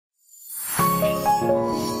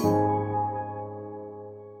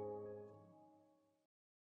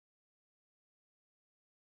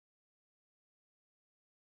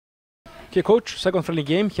Okay, coach, second friendly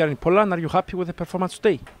game here in Poland. Are you happy with the performance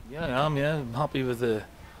today? Yeah, I am. Yeah, I'm happy with the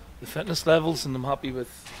fitness levels, and I'm happy with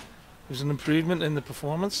there's an improvement in the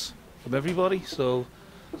performance of everybody. So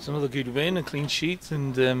it's another good win, a clean sheet,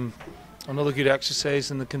 and another good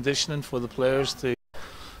exercise in the conditioning for the players to,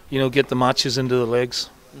 get the matches into the legs.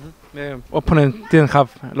 Opponent didn't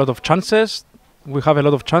have a lot of chances. We have a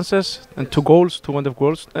lot of chances and 2 goals, 2 wonderful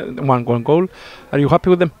goals, one goal. Are you happy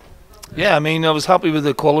with them? Yeah, I mean, I was happy with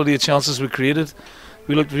the quality of chances we created.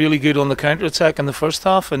 We looked really good on the counter-attack in the first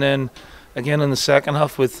half, and then again in the second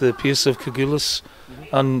half with the pace of Kagulis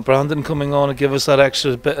and Brandon coming on and give us that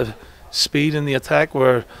extra bit of speed in the attack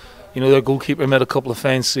where, their goalkeeper made a couple of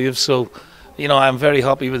fine saves. So, I'm very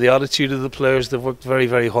happy with the attitude of the players. They've worked very,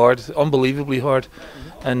 very hard, unbelievably hard,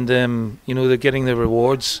 and, they're getting their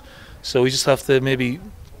rewards. So we just have to maybe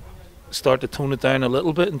start to tone it down a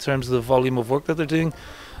little bit in terms of the volume of work that they're doing.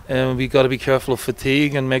 We've got to be careful of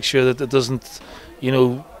fatigue and make sure that it doesn't,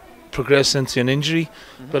 progress into an injury.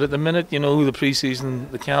 But at the minute, the pre-season,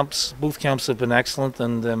 both camps have been excellent,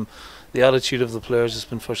 and the attitude of the players has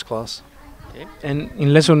been first class. Okay. And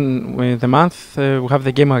in lesson with the month, we have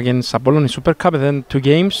the game against Apollon in Super Cup, and then 2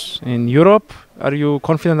 games in Europe. Are you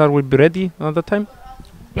confident that we'll be ready at that time?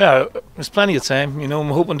 Yeah, there's plenty of time. I'm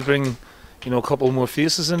hoping to bring, a couple more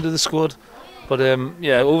faces into the squad. But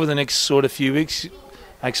over the next sort of few weeks,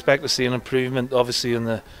 I expect to see an improvement, obviously, in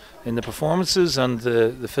the performances and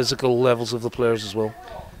the physical levels of the players as well.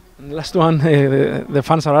 And the last one, the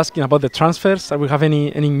fans are asking about the transfers. Do we have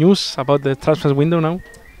any news about the transfer window now?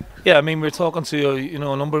 Yeah, I mean, we're talking to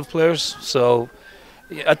a number of players. So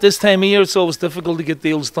at this time of year, it's always difficult to get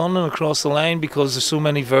deals done and across the line because there's so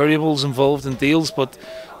many variables involved in deals. But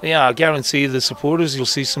yeah, I guarantee the supporters, you'll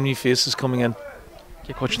see some new faces coming in.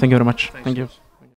 Okay, coach, thank you very much. Thank you.